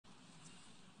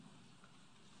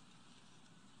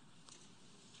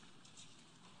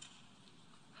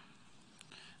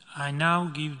I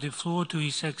now give the floor to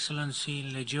His Excellency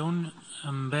Lejeune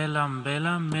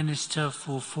Mbella, Minister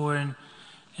for Foreign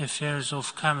Affairs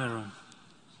of Cameroon.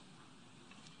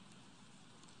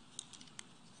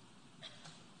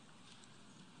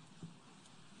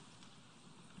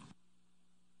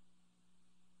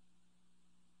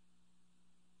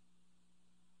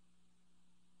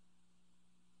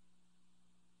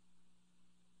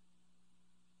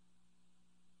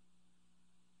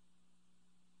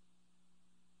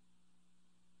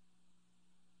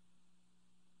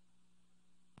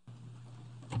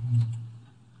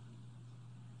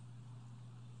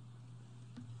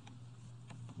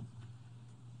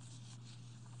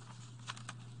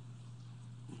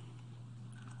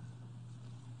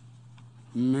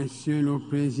 Monsieur le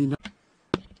Président.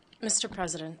 Mr.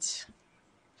 President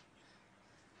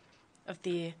of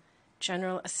the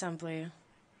General Assembly,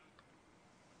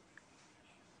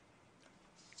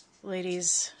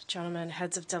 ladies, gentlemen,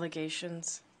 heads of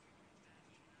delegations,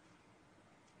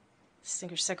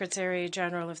 distinguished Secretary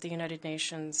General of the United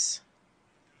Nations,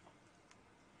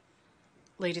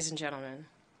 ladies and gentlemen,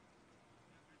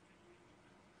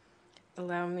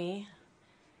 allow me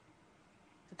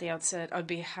at the outset, on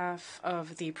behalf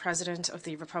of the President of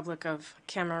the Republic of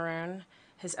Cameroon,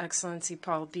 His Excellency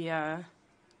Paul Biya,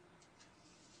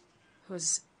 who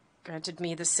has granted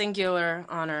me the singular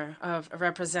honor of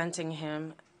representing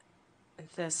him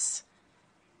at this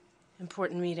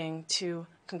important meeting, to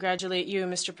congratulate you,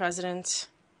 Mr. President,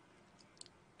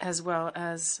 as well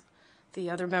as the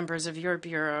other members of your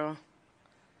Bureau,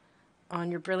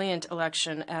 on your brilliant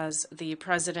election as the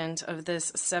President of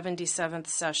this 77th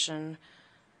session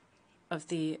of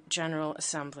the General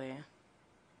Assembly.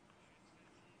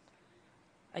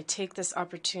 I take this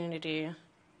opportunity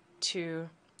to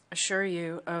assure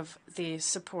you of the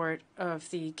support of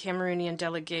the Cameroonian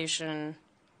delegation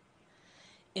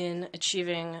in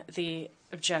achieving the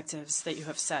objectives that you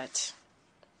have set.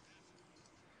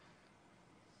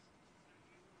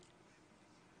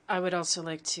 I would also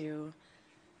like to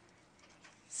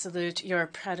salute your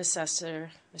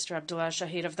predecessor, Mr. Abdullah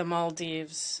Shahid of the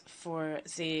Maldives, for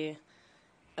the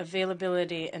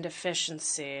availability and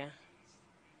efficiency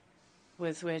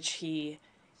with which he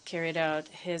carried out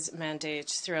his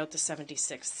mandates throughout the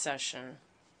 76th session.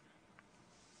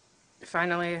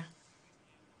 Finally,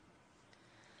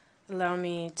 allow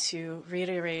me to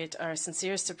reiterate our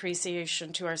sincerest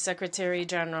appreciation to our Secretary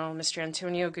General, Mr.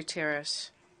 Antonio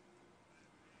Guterres,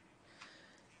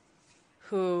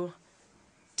 who,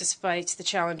 despite the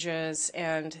challenges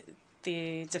and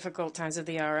the difficult times of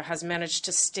the hour, has managed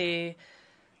to stay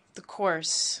the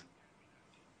course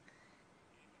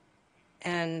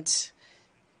and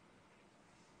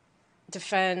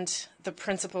defend the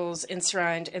principles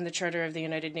enshrined in the Charter of the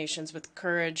United Nations with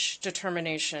courage,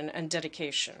 determination, and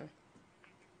dedication.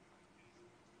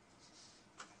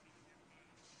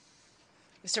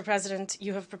 Mr. President,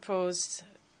 you have proposed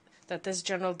that this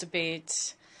general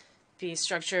debate be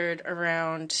structured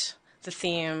around the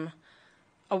theme,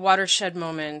 a watershed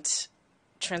moment,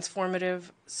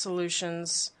 transformative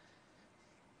solutions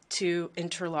to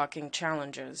interlocking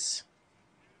challenges.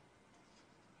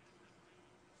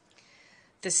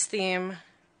 This theme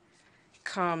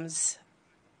comes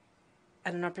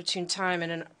at an opportune time in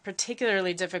a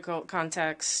particularly difficult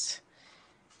context,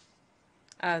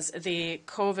 as the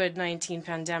COVID-19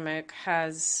 pandemic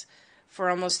has, for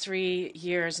almost 3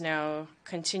 years now,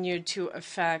 continued to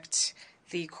affect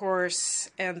the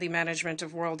course and the management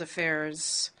of world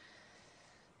affairs,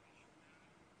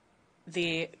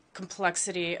 the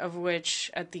complexity of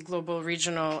which at the global,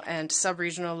 regional, and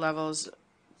sub-regional levels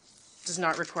does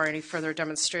not require any further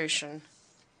demonstration.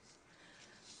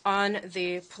 On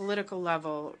the political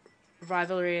level,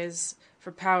 rivalries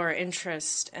for power,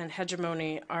 interest, and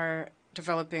hegemony are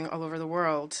developing all over the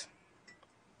world.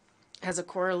 As a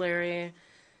corollary,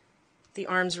 the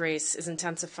arms race is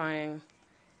intensifying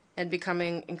and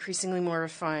becoming increasingly more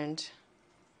refined.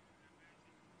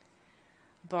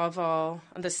 Above all,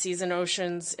 on the seas and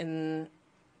oceans, in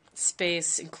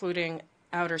space, including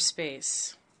outer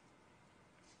space.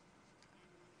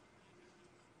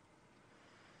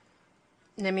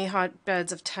 Enemy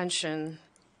hotbeds of tension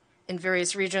in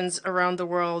various regions around the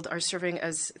world are serving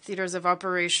as theaters of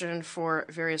operation for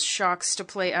various shocks to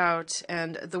play out,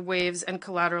 and the waves and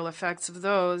collateral effects of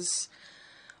those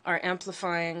are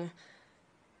amplifying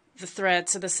the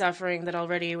threats and the suffering that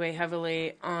already weigh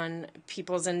heavily on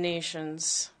peoples and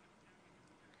nations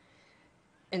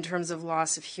in terms of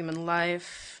loss of human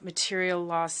life, material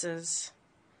losses,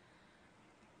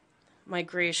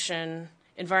 migration,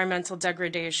 environmental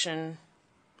degradation,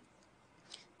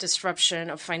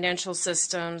 disruption of financial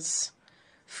systems,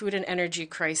 food and energy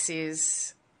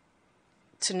crises,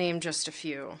 to name just a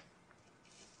few.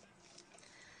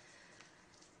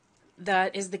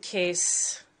 That is the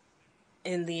case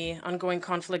in the ongoing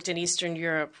conflict in Eastern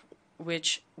Europe,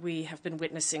 which we have been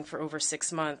witnessing for over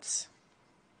 6 months.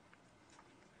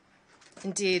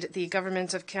 Indeed, the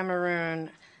government of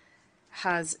Cameroon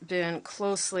has been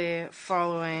closely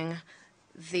following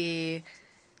the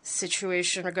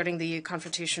situation regarding the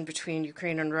confrontation between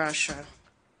Ukraine and Russia.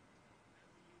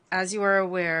 As you are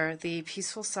aware, the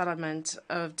peaceful settlement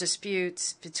of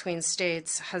disputes between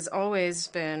states has always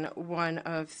been one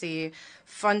of the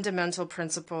fundamental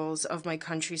principles of my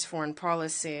country's foreign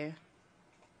policy.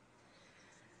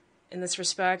 In this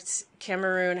respect,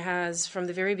 Cameroon has, from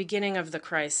the very beginning of the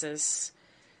crisis,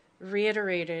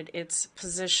 reiterated its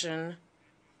position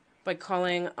by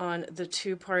calling on the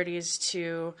two parties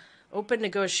to open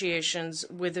negotiations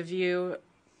with a view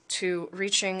to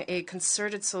reaching a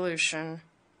concerted solution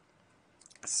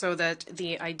so that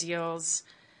the ideals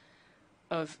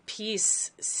of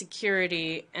peace,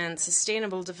 security, and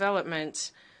sustainable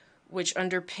development which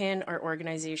underpin our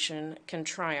organization can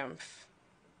triumph.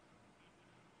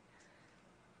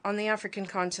 On the African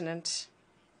continent,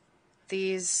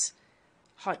 these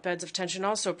hotbeds of tension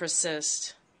also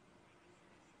persist.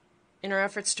 In our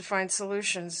efforts to find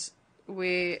solutions,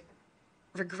 we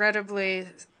regrettably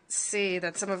see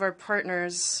that some of our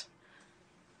partners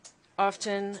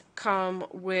often come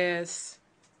with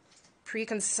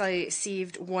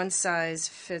preconceived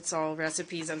one-size-fits-all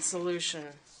recipes and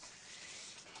solutions.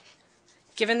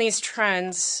 Given these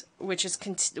trends,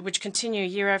 which continue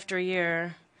year after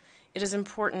year, it is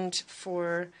important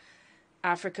for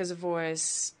Africa's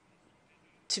voice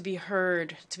to be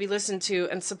heard, to be listened to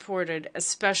and supported,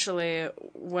 especially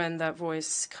when that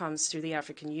voice comes through the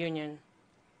African Union.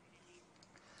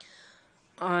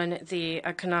 On the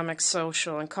economic,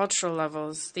 social, and cultural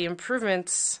levels, the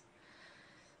improvements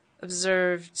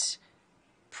observed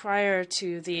prior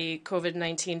to the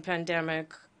COVID-19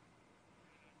 pandemic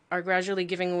are gradually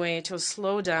giving way to a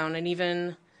slowdown and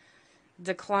even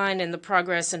decline in the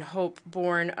progress and hope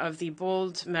born of the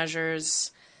bold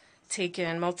measures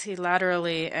taken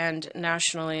multilaterally and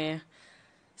nationally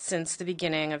since the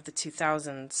beginning of the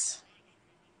 2000s.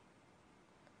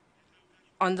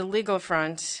 On the legal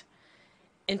front,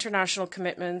 international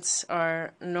commitments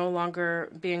are no longer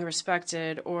being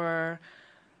respected or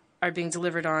are being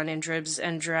delivered on in dribs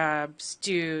and drabs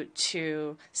due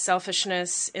to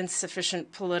selfishness,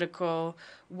 insufficient political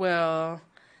will,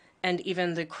 and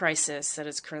even the crisis that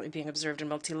is currently being observed in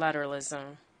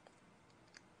multilateralism.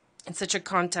 In such a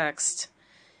context,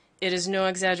 it is no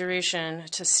exaggeration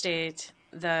to state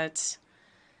that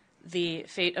the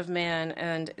fate of man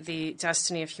and the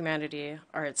destiny of humanity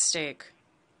are at stake.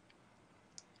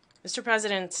 Mr.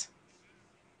 President,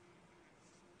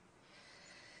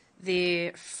 the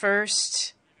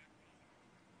first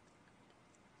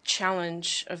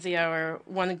challenge of the hour,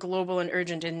 one global and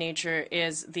urgent in nature,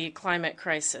 is the climate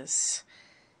crisis.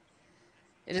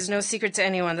 It is no secret to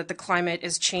anyone that the climate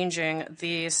is changing.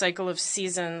 The cycle of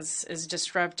seasons is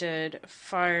disrupted.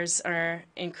 Fires are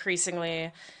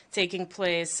increasingly taking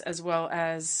place, as well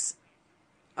as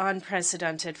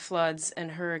unprecedented floods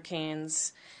and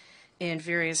hurricanes in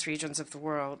various regions of the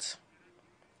world.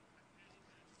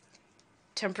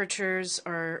 Temperatures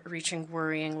are reaching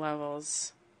worrying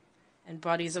levels, and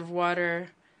bodies of water,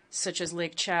 such as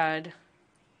Lake Chad,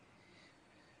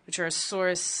 which are a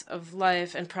source of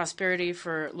life and prosperity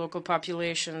for local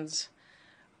populations,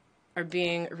 are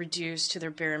being reduced to their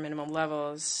bare minimum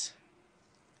levels.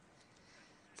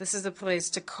 This is the place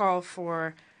to call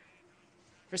for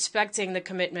respecting the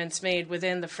commitments made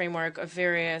within the framework of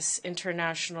various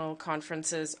international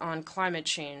conferences on climate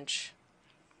change.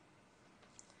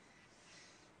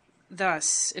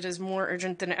 Thus, it is more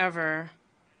urgent than ever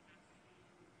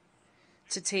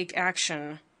to take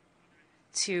action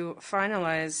to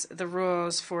finalize the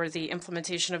rules for the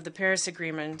implementation of the Paris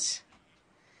Agreement,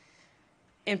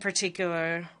 in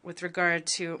particular with regard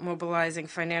to mobilizing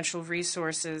financial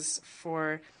resources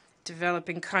for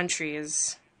developing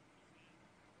countries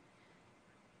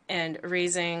and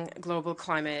raising global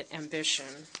climate ambition.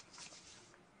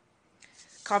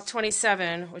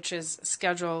 COP27, which is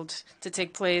scheduled to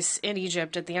take place in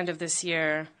Egypt at the end of this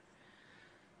year,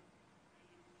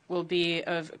 will be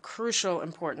of crucial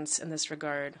importance in this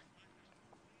regard.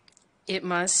 It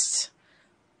must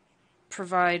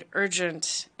provide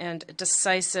urgent and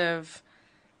decisive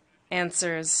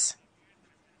answers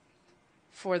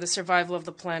for the survival of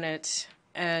the planet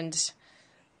and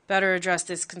better address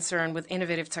this concern with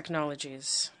innovative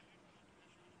technologies.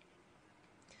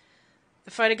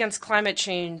 The fight against climate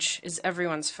change is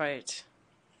everyone's fight.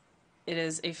 It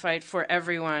is a fight for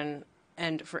everyone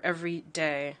and for every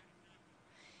day.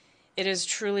 It is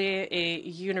truly a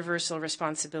universal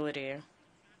responsibility.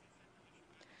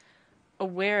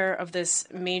 Aware of this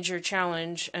major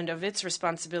challenge and of its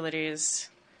responsibilities,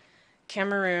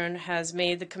 Cameroon has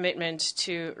made the commitment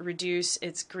to reduce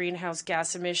its greenhouse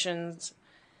gas emissions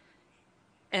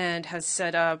and has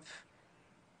set up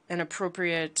an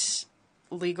appropriate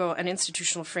legal and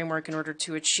institutional framework in order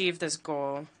to achieve this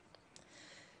goal.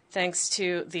 Thanks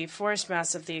to the forest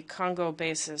mass of the Congo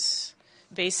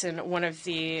Basin, one of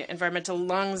the environmental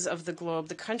lungs of the globe,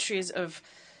 the countries of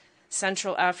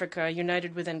Central Africa,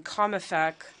 united within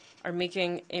COMEFAC, are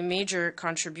making a major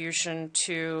contribution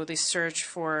to the search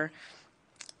for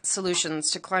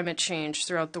solutions to climate change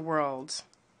throughout the world.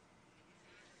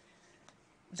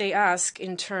 They ask,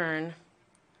 in turn,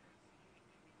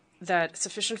 that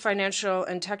sufficient financial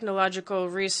and technological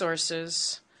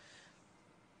resources,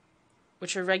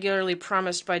 which are regularly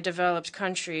promised by developed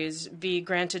countries, be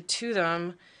granted to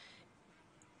them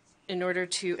in order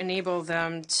to enable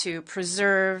them to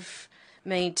preserve,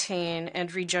 maintain,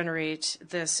 and regenerate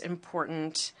this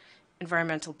important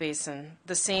environmental basin.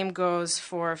 The same goes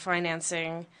for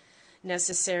financing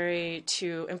necessary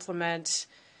to implement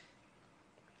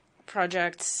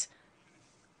projects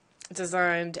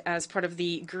designed as part of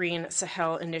the Green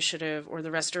Sahel Initiative or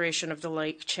the restoration of the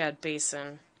Lake Chad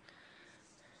Basin.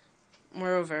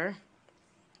 Moreover,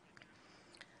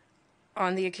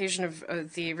 on the occasion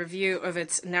of the review of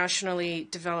its nationally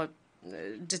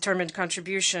determined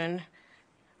contribution,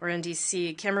 or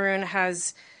NDC, Cameroon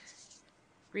has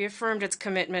reaffirmed its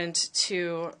commitment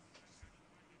to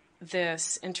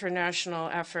this international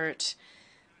effort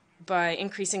by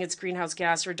increasing its greenhouse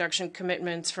gas reduction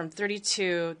commitments from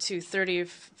 32 to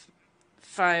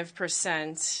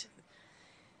 35%,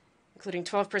 including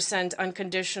 12%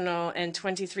 unconditional and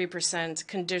 23%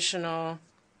 conditional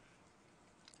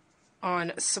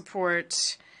on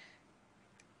support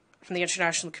from the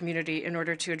international community in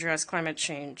order to address climate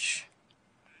change.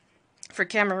 For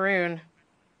Cameroon,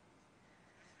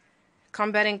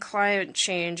 combating climate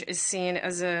change is seen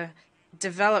as a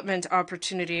development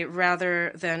opportunity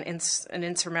rather than an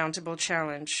insurmountable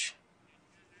challenge.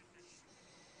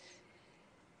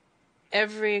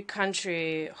 Every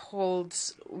country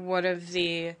holds one of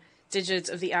the digits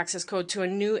of the access code to a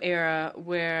new era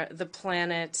where the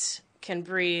planet can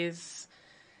breathe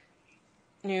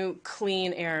new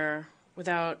clean air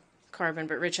without carbon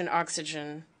but rich in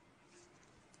oxygen.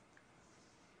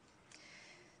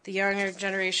 The younger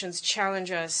generations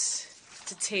challenge us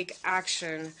to take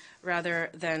action rather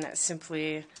than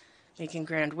simply making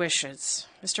grand wishes.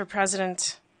 Mr.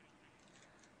 President,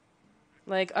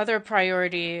 like other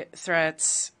priority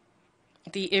threats,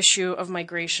 the issue of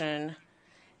migration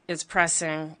is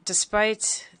pressing,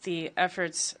 despite the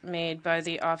efforts made by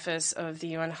the Office of the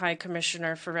UN High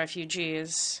Commissioner for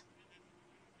Refugees,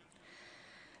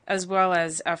 as well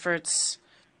as efforts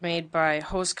made by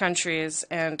host countries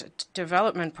and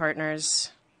development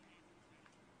partners.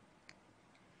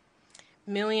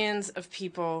 Millions of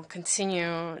people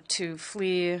continue to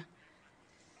flee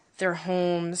their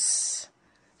homes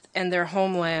and their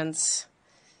homelands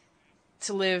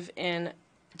to live in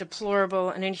deplorable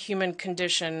and inhuman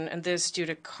condition, and this due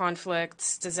to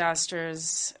conflicts,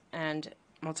 disasters, and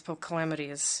multiple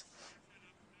calamities.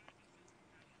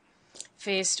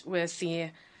 Faced with the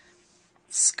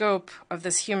scope of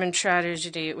this human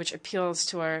tragedy, which appeals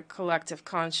to our collective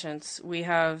conscience, we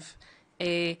have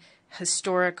a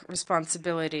historic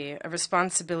responsibility, a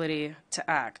responsibility to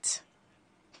act.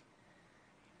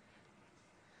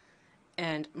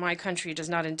 And my country does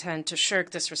not intend to shirk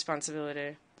this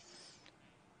responsibility.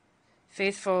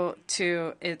 Faithful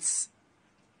to its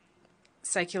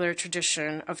secular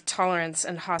tradition of tolerance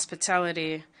and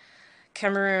hospitality,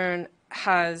 Cameroon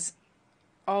has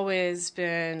always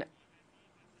been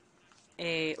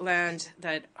a land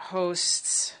that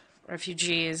hosts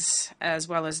refugees as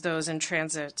well as those in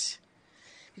transit.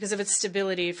 Because of its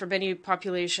stability, for many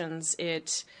populations,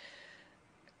 it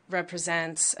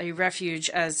represents a refuge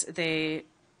as they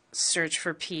search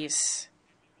for peace.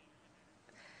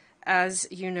 As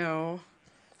you know,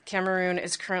 Cameroon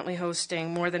is currently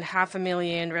hosting more than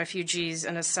 500,000 refugees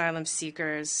and asylum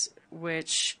seekers,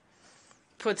 which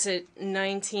puts it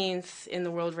 19th in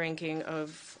the world ranking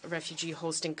of refugee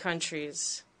hosting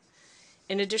countries.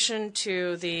 In addition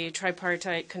to the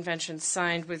tripartite convention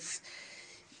signed with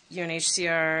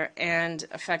UNHCR and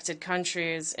affected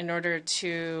countries in order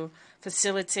to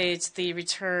facilitate the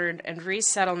return and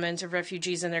resettlement of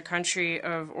refugees in their country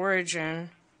of origin,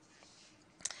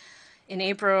 in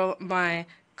April, my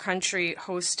country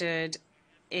hosted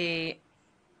a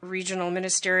regional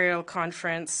ministerial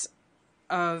conference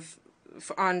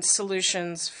on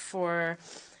solutions for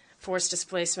forced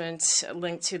displacement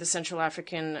linked to the Central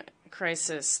African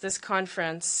crisis. This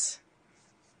conference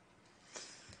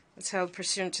is held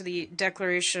pursuant to the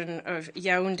Declaration of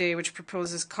Yaoundé, which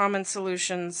proposes common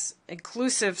solutions,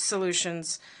 inclusive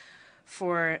solutions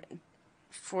for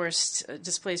forced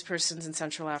displaced persons in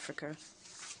Central Africa.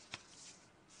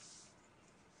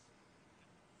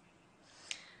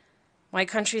 My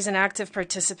country is an active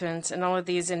participant in all of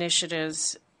these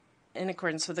initiatives in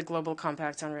accordance with the Global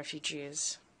Compact on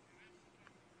Refugees.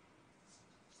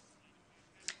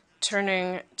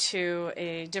 Turning to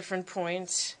a different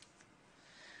point,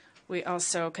 we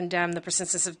also condemn the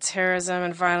persistence of terrorism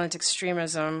and violent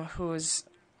extremism, whose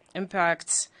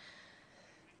impacts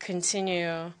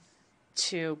continue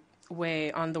to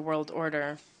weigh on the world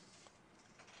order.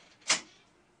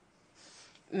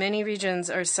 Many regions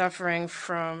are suffering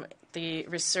from the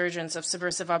resurgence of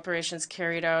subversive operations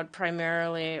carried out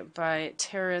primarily by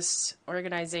terrorist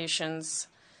organizations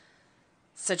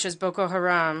such as Boko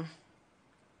Haram,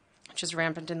 which is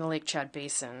rampant in the Lake Chad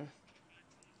Basin.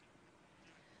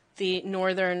 The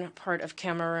northern part of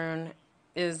Cameroon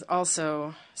is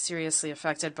also seriously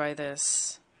affected by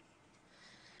this.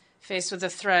 Faced with the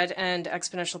threat and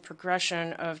exponential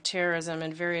progression of terrorism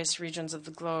in various regions of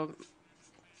the globe,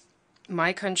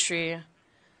 my country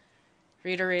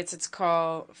reiterates its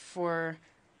call for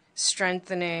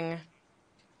strengthening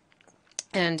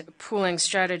and pooling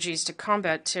strategies to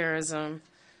combat terrorism.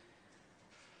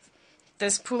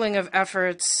 This pooling of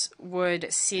efforts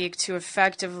would seek to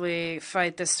effectively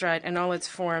fight this threat in all its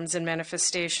forms and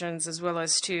manifestations, as well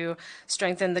as to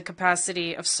strengthen the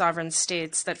capacity of sovereign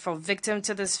states that fall victim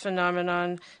to this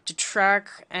phenomenon to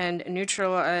track and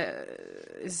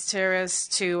neutralize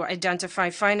terrorists, to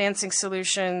identify financing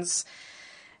solutions,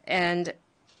 and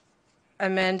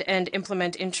amend and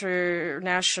implement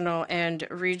international and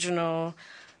regional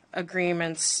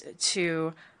agreements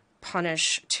to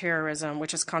punish terrorism,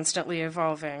 which is constantly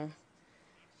evolving.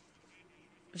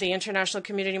 The international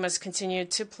community must continue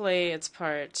to play its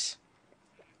part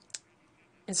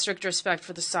in strict respect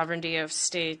for the sovereignty of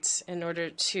states in order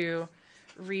to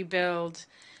rebuild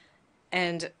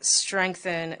and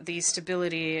strengthen the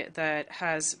stability that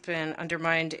has been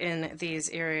undermined in these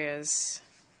areas.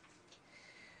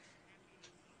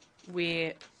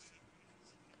 We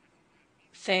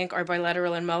thank our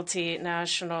bilateral and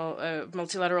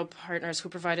multilateral partners who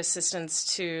provide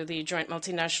assistance to the joint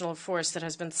multinational force that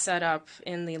has been set up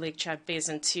in the Lake Chad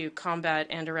Basin to combat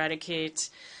and eradicate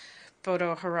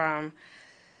Boko Haram.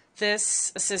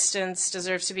 This assistance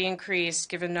deserves to be increased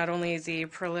given not only the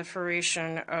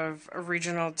proliferation of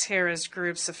regional terrorist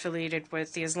groups affiliated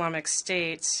with the Islamic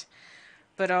State,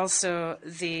 but also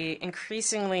the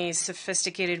increasingly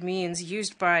sophisticated means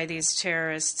used by these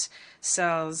terrorist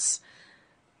cells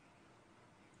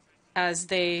as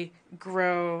they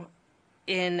grow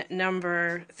in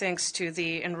number thanks to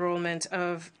the enrollment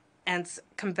of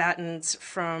combatants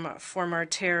from former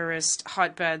terrorist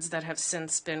hotbeds that have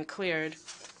since been cleared.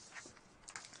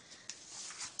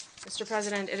 Mr.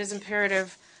 President, it is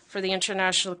imperative for the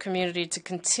international community to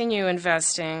continue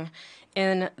investing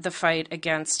in the fight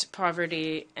against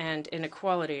poverty and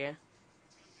inequality.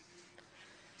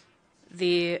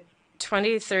 The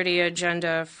 2030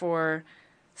 Agenda for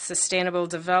Sustainable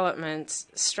Development,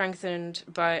 strengthened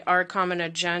by our common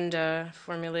agenda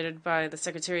formulated by the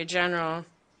Secretary General,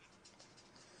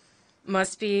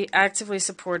 must be actively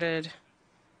supported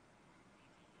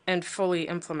and fully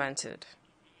implemented.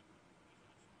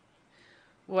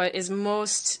 What is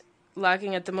most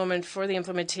lacking at the moment for the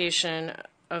implementation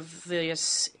of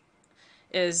this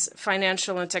is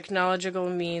financial and technological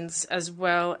means, as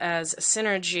well as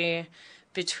synergy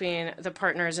between the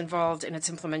partners involved in its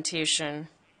implementation.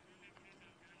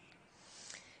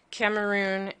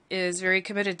 Cameroon is very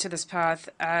committed to this path,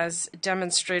 as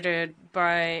demonstrated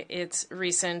by its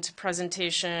recent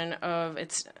presentation of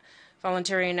its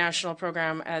voluntary national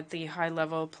program at the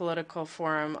high-level political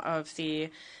forum of the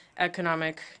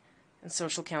Economic and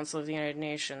Social Council of the United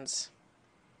Nations.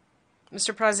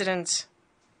 Mr. President,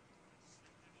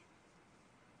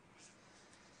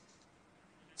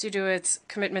 due to its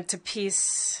commitment to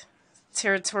peace,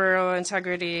 territorial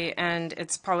integrity, and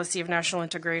its policy of national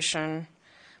integration,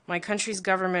 my country's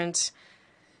government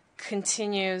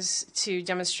continues to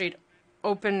demonstrate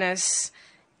openness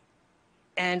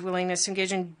and willingness to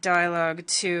engage in dialogue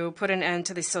to put an end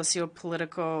to the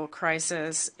socio-political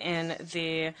crisis in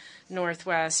the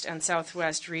Northwest and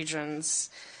Southwest regions.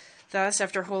 Thus,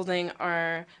 after holding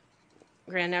our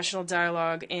Grand National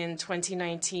Dialogue in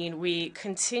 2019, we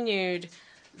continued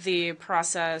the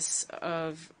process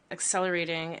of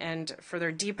accelerating and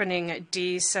further deepening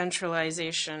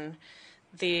decentralization.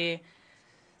 The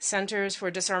Centers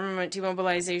for Disarmament,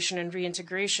 Demobilization, and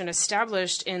Reintegration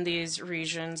established in these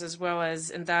regions, as well as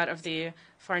in that of the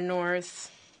far north,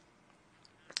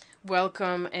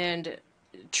 welcome and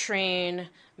train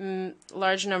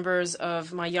large numbers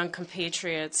of my young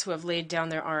compatriots who have laid down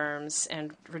their arms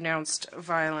and renounced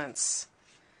violence.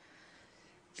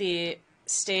 The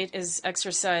state is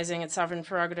exercising its sovereign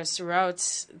prerogatives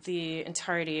throughout the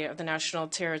entirety of the national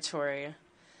territory.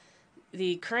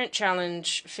 The current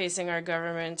challenge facing our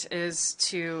government is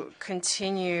to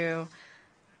continue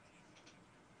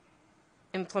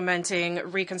implementing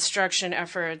reconstruction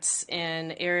efforts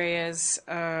in areas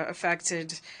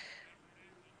affected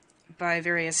by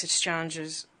various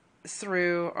challenges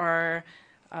through our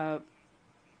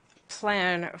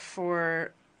plan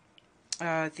for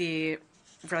the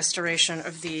restoration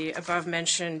of the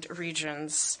above-mentioned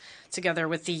regions, together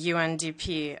with the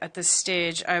UNDP. At this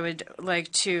stage, I would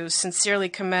like to sincerely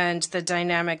commend the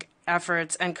dynamic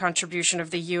efforts and contribution of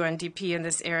the UNDP in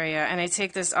this area, and I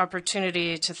take this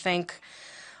opportunity to thank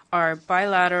our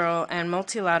bilateral and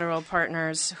multilateral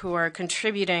partners who are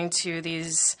contributing to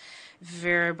these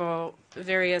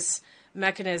various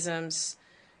mechanisms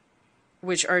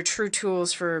which are true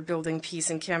tools for building peace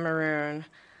in Cameroon.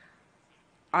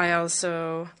 I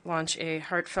also launch a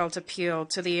heartfelt appeal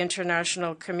to the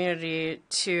international community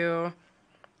to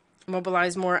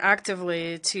mobilize more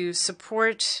actively to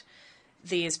support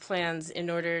these plans in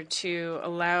order to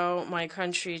allow my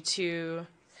country to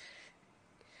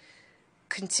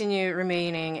continue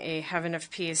remaining a haven of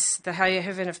peace, the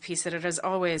haven of peace that it has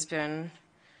always been.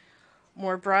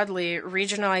 More broadly,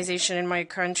 regionalization in my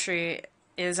country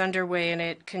is underway, and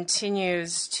it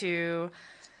continues to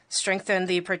strengthen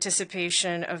the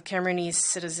participation of Cameroonese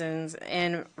citizens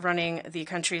in running the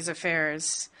country's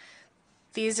affairs.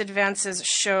 These advances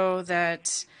show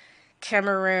that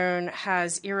Cameroon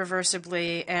has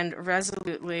irreversibly and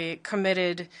resolutely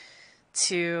committed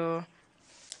to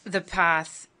the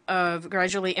path of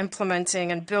gradually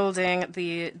implementing and building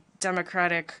the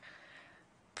democratic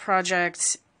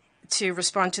project to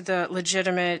respond to the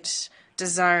legitimate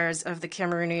desires of the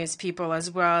Cameroonese people,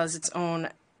 as well as its own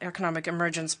economic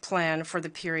emergence plan for the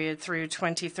period through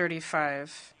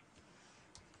 2035.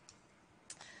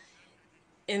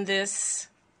 In this,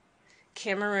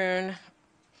 Cameroon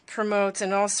promotes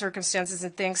in all circumstances,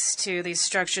 and thanks to these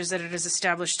structures that it has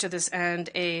established to this end,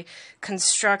 a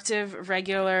constructive,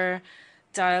 regular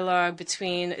dialogue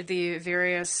between the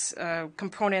various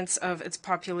components of its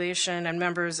population and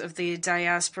members of the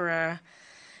diaspora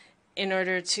in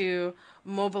order to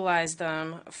mobilize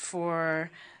them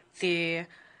for the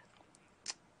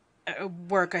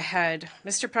work ahead.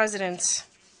 Mr. President,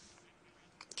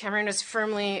 Cameroon is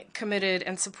firmly committed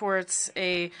and supports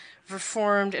a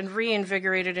reformed and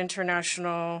reinvigorated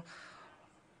international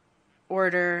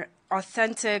order,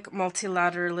 authentic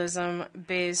multilateralism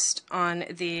based on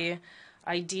the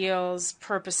ideals,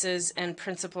 purposes, and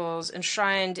principles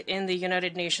enshrined in the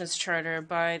United Nations Charter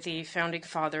by the founding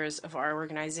fathers of our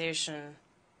organization.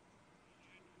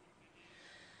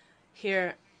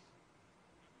 Here,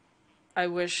 I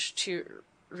wish to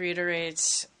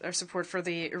reiterate our support for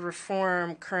the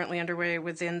reform currently underway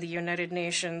within the United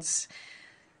Nations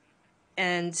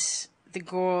and the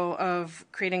goal of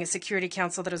creating a Security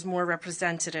Council that is more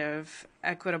representative,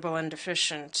 equitable, and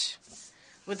efficient.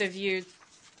 With a view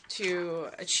to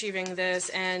achieving this,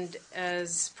 and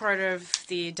as part of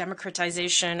the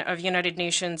democratization of United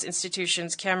Nations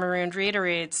institutions, Cameroon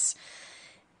reiterates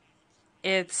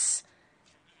its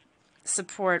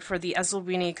support for the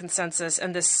Eswatini Consensus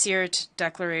and the Sirte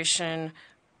Declaration,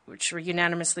 which were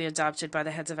unanimously adopted by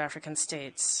the heads of African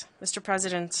states. Mr.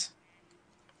 President,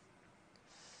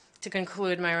 to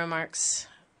conclude my remarks,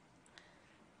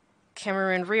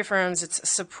 Cameroon reaffirms its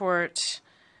support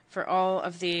for all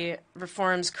of the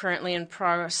reforms currently in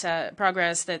progress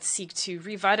that seek to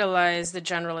revitalize the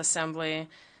General Assembly,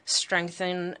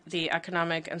 strengthen the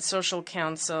Economic and Social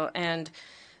Council, and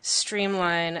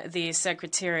streamline the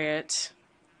Secretariat,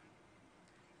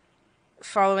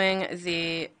 following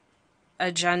the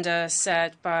agenda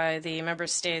set by the member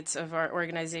states of our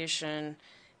organization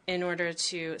in order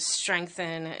to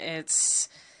strengthen its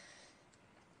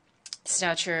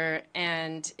stature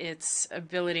and its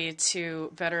ability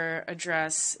to better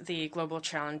address the global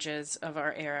challenges of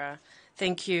our era.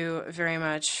 Thank you very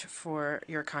much for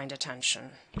your kind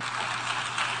attention.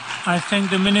 I thank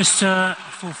the Minister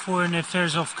for Foreign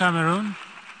Affairs of Cameroon.